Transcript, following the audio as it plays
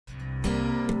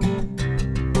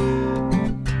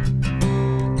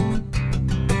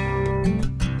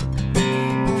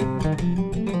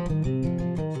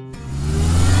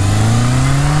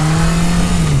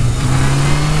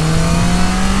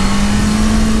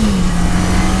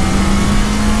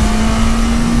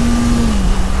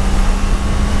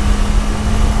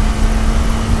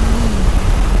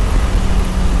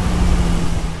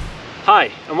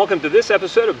welcome to this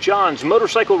episode of John's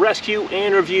Motorcycle Rescue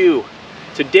and Review.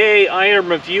 Today I am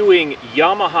reviewing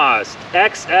Yamaha's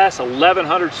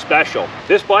XS1100 Special.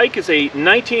 This bike is a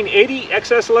 1980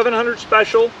 XS1100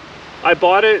 Special. I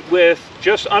bought it with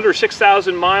just under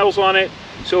 6,000 miles on it,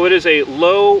 so it is a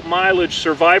low mileage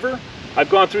survivor. I've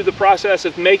gone through the process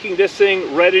of making this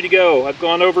thing ready to go. I've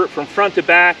gone over it from front to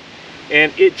back,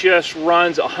 and it just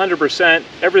runs 100%.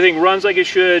 Everything runs like it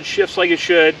should, shifts like it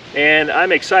should, and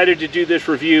I'm excited to do this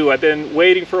review. I've been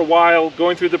waiting for a while,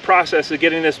 going through the process of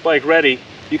getting this bike ready.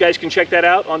 You guys can check that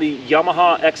out on the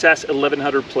Yamaha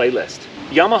XS1100 playlist.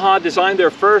 Yamaha designed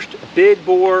their first big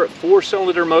bore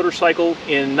 4-cylinder motorcycle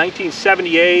in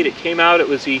 1978. It came out, it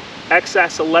was the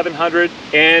XS1100,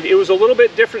 and it was a little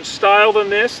bit different style than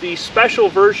this. The special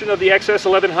version of the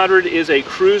XS1100 is a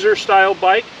cruiser style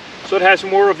bike. So it has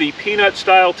more of the peanut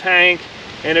style tank,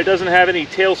 and it doesn't have any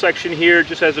tail section here, it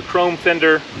just has a chrome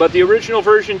fender. But the original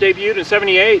version debuted in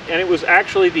 '78, and it was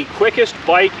actually the quickest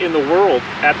bike in the world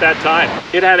at that time.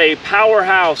 It had a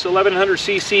powerhouse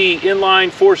 1100cc inline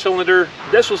 4-cylinder.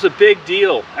 This was a big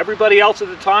deal. Everybody else at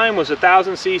the time was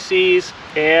 1,000 cc's,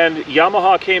 and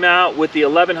Yamaha came out with the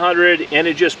 1100, and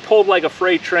it just pulled like a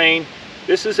freight train.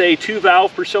 This is a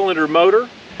 2-valve per cylinder motor.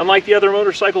 Unlike the other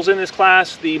motorcycles in this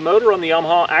class, the motor on the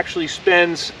Yamaha actually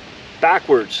spins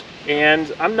backwards.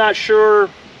 And I'm not sure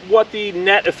what the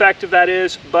net effect of that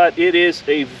is, but it is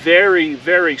a very,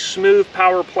 very smooth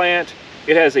power plant.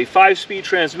 It has a 5-speed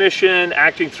transmission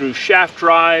acting through shaft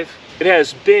drive. It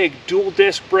has big dual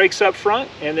disc brakes up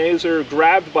front, and those are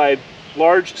grabbed by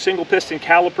large single piston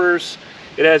calipers.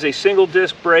 It has a single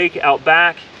disc brake out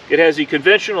back. It has the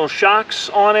conventional shocks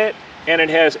on it, and it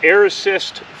has air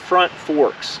assist front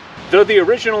forks. Though the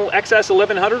original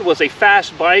XS1100 was a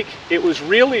fast bike, it was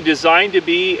really designed to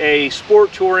be a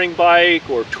sport touring bike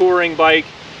or touring bike.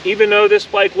 Even though this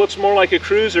bike looks more like a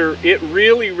cruiser, it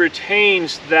really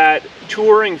retains that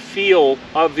touring feel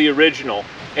of the original.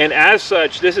 And as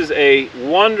such, this is a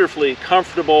wonderfully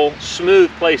comfortable, smooth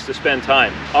place to spend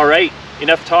time. All right,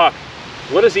 enough talk.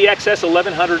 What is the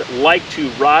XS1100 like to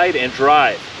ride and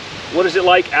drive? What is it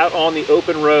like out on the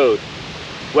open road?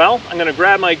 Well, I'm going to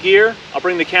grab my gear, I'll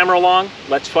bring the camera along,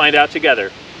 let's find out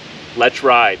together. Let's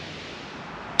ride.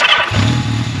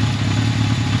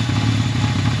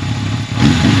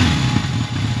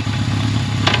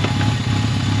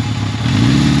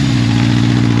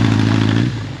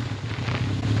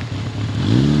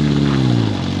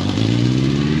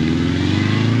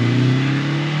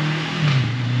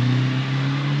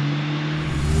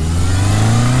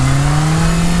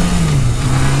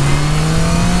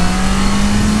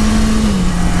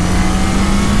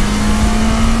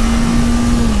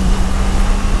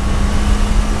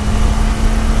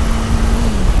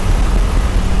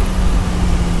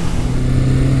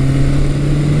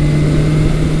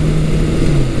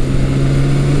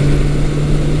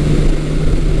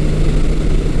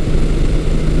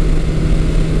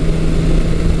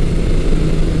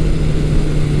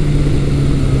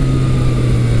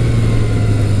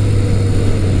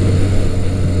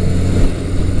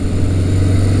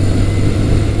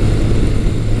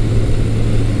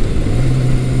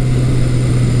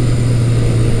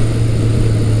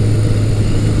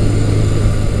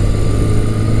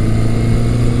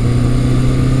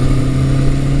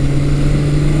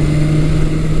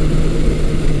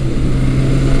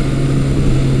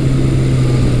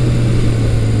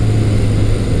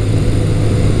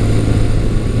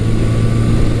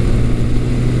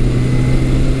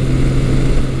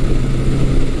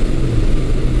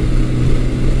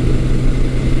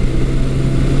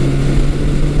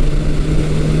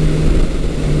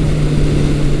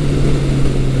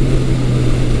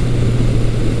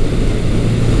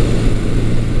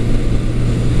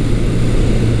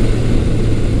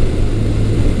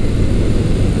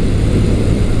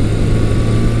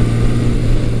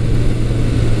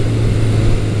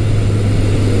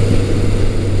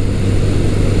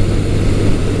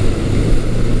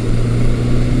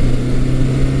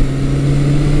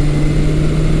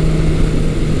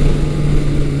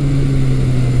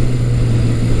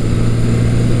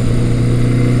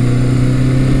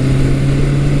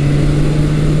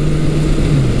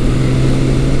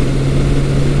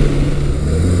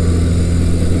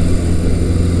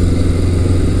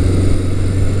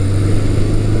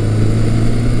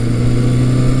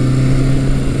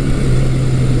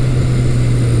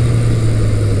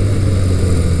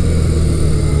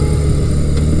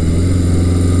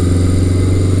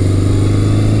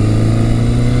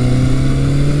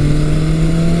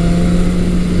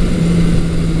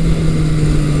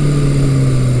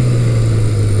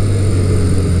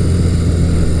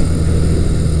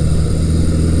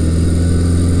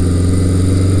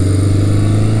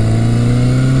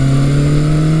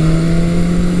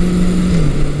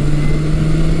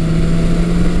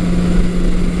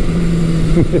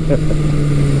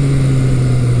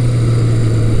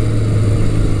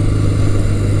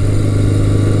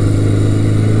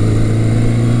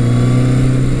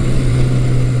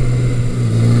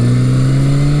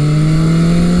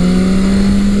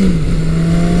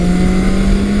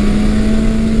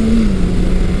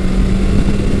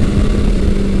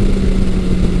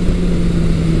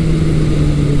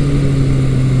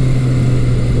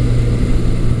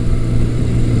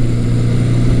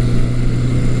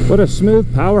 What a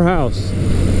smooth powerhouse.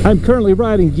 I'm currently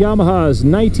riding Yamaha's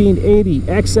 1980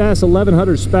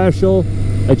 XS1100 Special.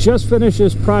 I just finished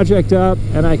this project up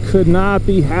and I could not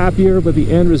be happier with the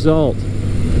end result.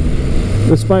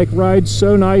 This bike rides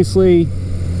so nicely,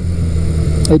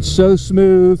 it's so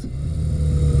smooth,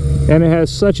 and it has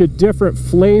such a different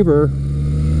flavor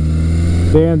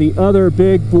than the other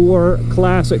big bore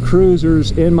classic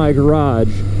cruisers in my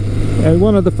garage. And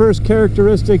one of the first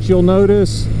characteristics you'll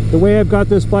notice, the way I've got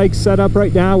this bike set up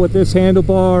right now with this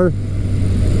handlebar,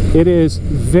 it is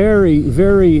very,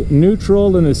 very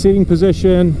neutral in the seating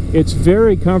position. It's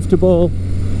very comfortable.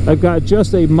 I've got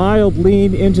just a mild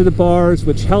lean into the bars,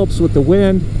 which helps with the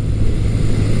wind.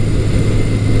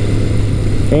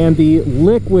 And the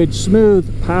liquid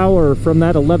smooth power from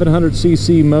that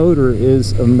 1100cc motor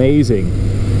is amazing.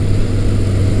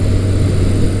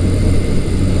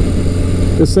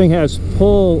 This thing has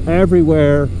pull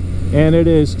everywhere, and it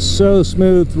is so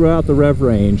smooth throughout the rev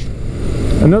range.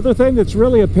 Another thing that's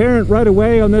really apparent right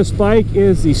away on this bike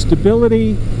is the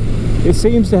stability. It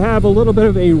seems to have a little bit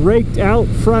of a raked out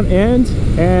front end,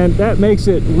 and that makes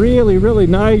it really, really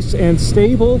nice and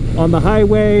stable on the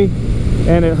highway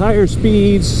and at higher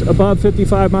speeds above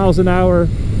 55 miles an hour.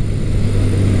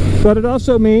 But it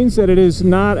also means that it is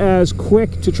not as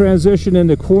quick to transition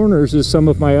into corners as some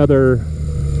of my other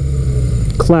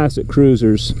classic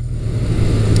cruisers.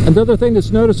 Another thing that's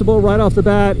noticeable right off the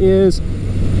bat is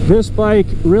this bike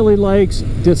really likes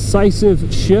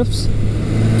decisive shifts,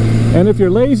 and if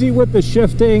you're lazy with the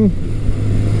shifting,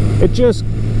 it just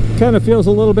kind of feels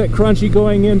a little bit crunchy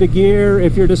going into gear.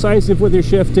 If you're decisive with your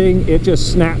shifting, it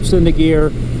just snaps into gear,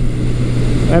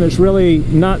 and it's really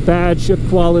not bad shift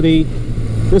quality.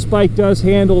 This bike does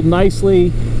handle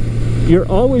nicely. You're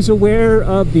always aware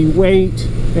of the weight,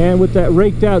 and with that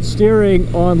raked out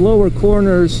steering on lower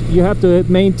corners, you have to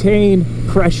maintain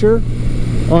pressure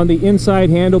on the inside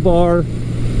handlebar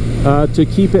to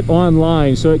keep it on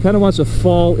line, so it kind of wants to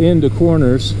fall into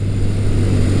corners.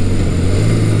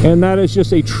 And that is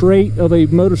just a trait of a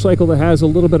motorcycle that has a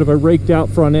little bit of a raked out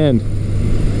front end.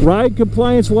 Ride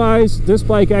compliance wise, this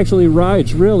bike actually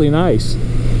rides really nice.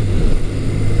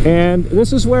 And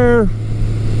this is where,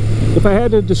 if I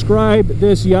had to describe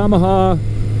this Yamaha,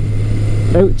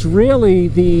 it's really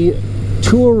the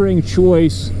touring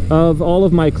choice of all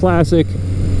of my classic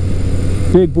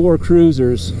big bore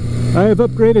cruisers. I have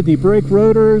upgraded the brake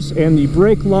rotors and the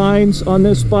brake lines on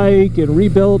this bike and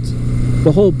rebuilt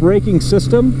the whole braking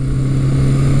system.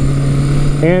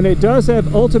 And it does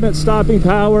have ultimate stopping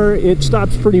power. It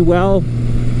stops pretty well.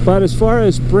 But as far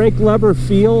as brake lever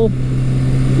feel,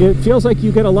 it feels like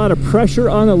you get a lot of pressure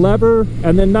on the lever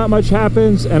and then not much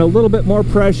happens, and a little bit more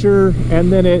pressure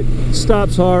and then it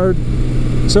stops hard.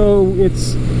 So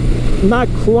it's not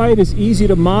quite as easy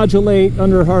to modulate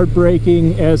under hard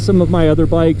braking as some of my other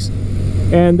bikes.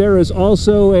 And there is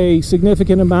also a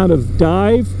significant amount of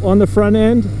dive on the front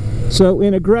end. So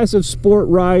in aggressive sport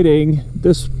riding,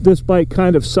 this bike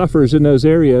kind of suffers in those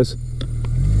areas.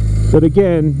 But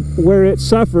again, where it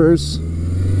suffers,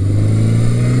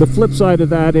 the flip side of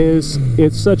that is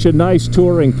it's such a nice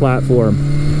touring platform.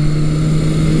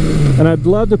 And I'd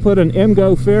love to put an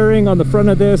MGO fairing on the front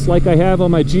of this like I have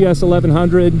on my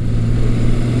GS1100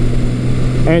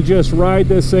 and just ride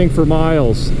this thing for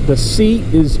miles. The seat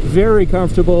is very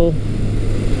comfortable.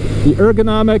 The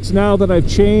ergonomics, now that I've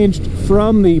changed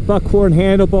from the buckhorn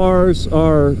handlebars,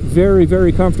 are very,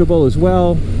 very comfortable as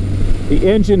well. The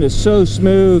engine is so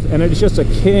smooth, and it's just a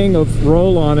king of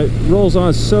roll on. It rolls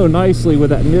on so nicely with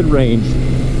that mid-range.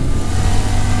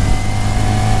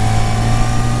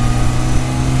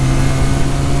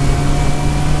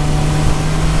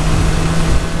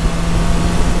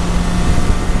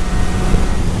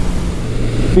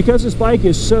 Because this bike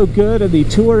is so good in the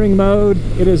touring mode,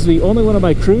 it is the only one of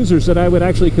my cruisers that I would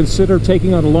actually consider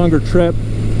taking on a longer trip.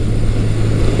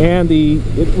 And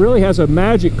it really has a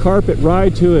magic carpet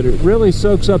ride to it. It really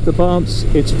soaks up the bumps.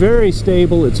 It's very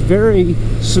stable. It's very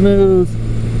smooth.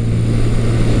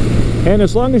 And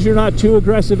as long as you're not too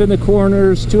aggressive in the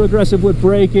corners, too aggressive with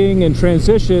braking and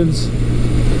transitions,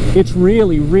 it's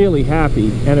really, really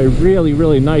happy and a really,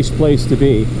 really nice place to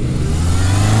be.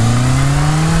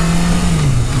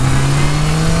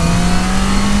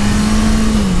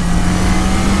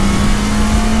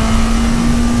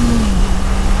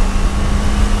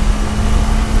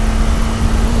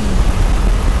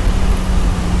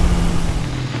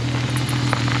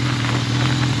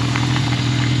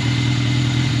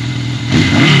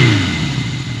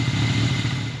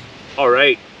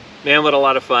 Man, what a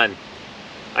lot of fun.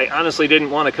 I honestly didn't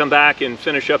want to come back and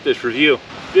finish up this review.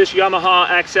 This Yamaha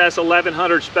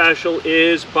XS1100 Special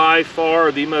is by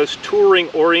far the most touring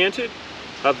oriented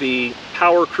of the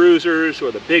power cruisers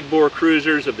or the big bore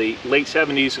cruisers of the late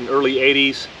 70s and early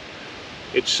 80s.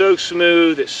 It's so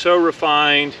smooth, it's so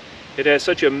refined, it has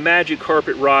such a magic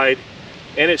carpet ride,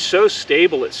 and it's so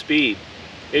stable at speed.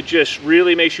 It just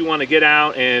really makes you want to get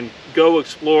out and go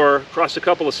explore across a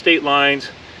couple of state lines.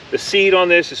 The seat on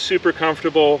this is super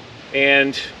comfortable,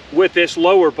 and with this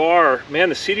lower bar, man,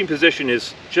 the seating position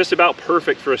is just about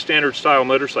perfect for a standard style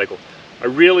motorcycle. I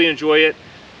really enjoy it.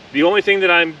 The only thing that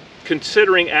I'm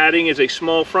considering adding is a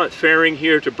small front fairing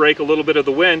here to break a little bit of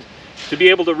the wind, to be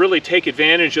able to really take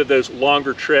advantage of those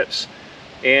longer trips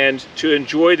and to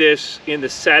enjoy this in the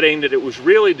setting that it was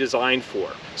really designed for.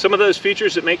 Some of those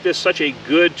features that make this such a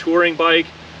good touring bike,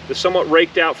 the somewhat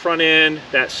raked out front end,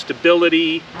 that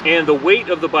stability, and the weight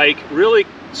of the bike really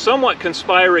somewhat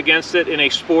conspire against it in a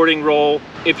sporting role.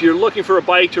 If you're looking for a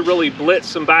bike to really blitz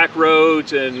some back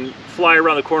roads and fly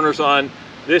around the corners on,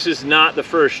 this is not the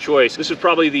first choice. This is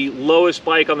probably the lowest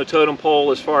bike on the totem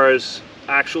pole as far as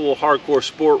actual hardcore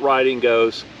sport riding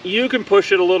goes. You can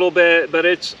push it a little bit,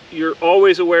 but you're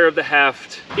always aware of the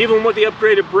heft. Even with the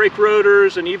upgraded brake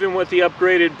rotors and even with the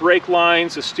upgraded brake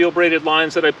lines, the steel braided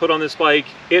lines that I put on this bike,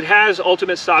 it has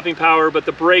ultimate stopping power, but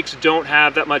the brakes don't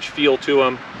have that much feel to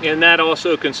them, and that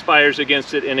also conspires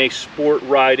against it in a sport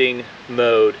riding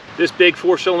mode. This big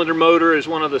 4-cylinder motor is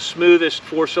one of the smoothest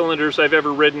 4-cylinders I've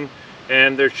ever ridden,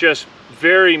 and there's just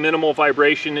very minimal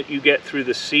vibration that you get through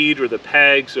the seat or the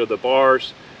pegs or the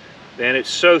bars, and it's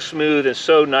so smooth and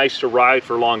so nice to ride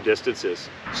for long distances.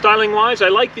 Styling wise, I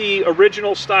like the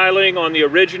original styling on the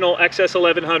original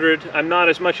XS1100. I'm not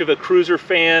as much of a cruiser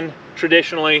fan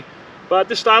traditionally, but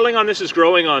the styling on this is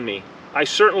growing on me. I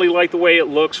certainly like the way it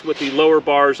looks with the lower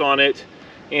bars on it,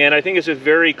 and I think it's a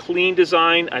very clean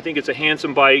design. I think it's a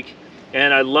handsome bike.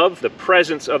 And I love the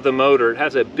presence of the motor. It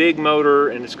has a big motor,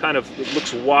 and it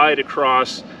looks wide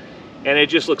across, and it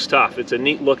just looks tough. It's a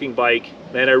neat looking bike,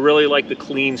 and I really like the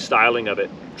clean styling of it.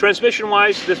 Transmission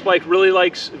wise, this bike really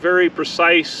likes very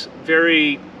precise,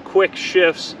 very quick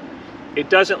shifts. It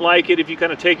doesn't like it if you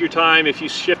kind of take your time, if you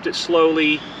shift it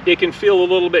slowly. It can feel a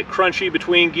little bit crunchy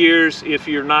between gears if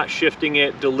you're not shifting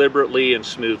it deliberately and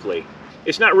smoothly.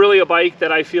 It's not really a bike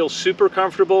that I feel super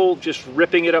comfortable just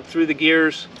ripping it up through the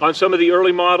gears. On some of the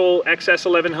early model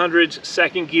XS1100s,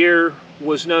 second gear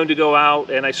was known to go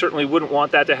out, and I certainly wouldn't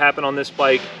want that to happen on this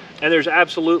bike. And there's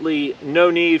absolutely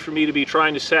no need for me to be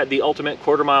trying to set the ultimate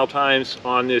quarter-mile times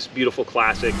on this beautiful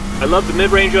classic. I love the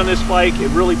mid-range on this bike. It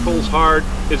really pulls hard.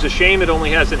 It's a shame it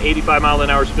only has an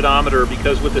 85-mile-an-hour speedometer,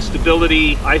 because with the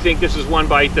stability, I think this is one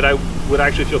bike that I would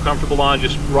actually feel comfortable on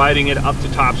just riding it up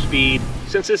to top speed.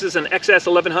 Since this is an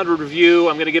XS1100 review,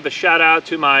 I'm going to give a shout out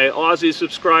to my Aussie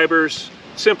subscribers,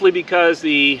 simply because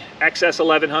the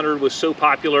XS1100 was so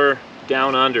popular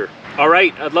down under. All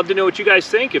right, I'd love to know what you guys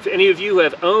think. If any of you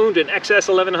have owned an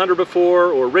XS1100 before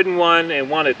or ridden one and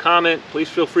want to comment, please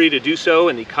feel free to do so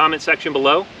in the comment section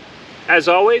below. As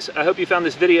always, I hope you found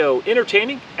this video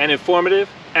entertaining and informative,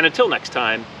 and until next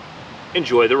time,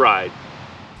 enjoy the ride.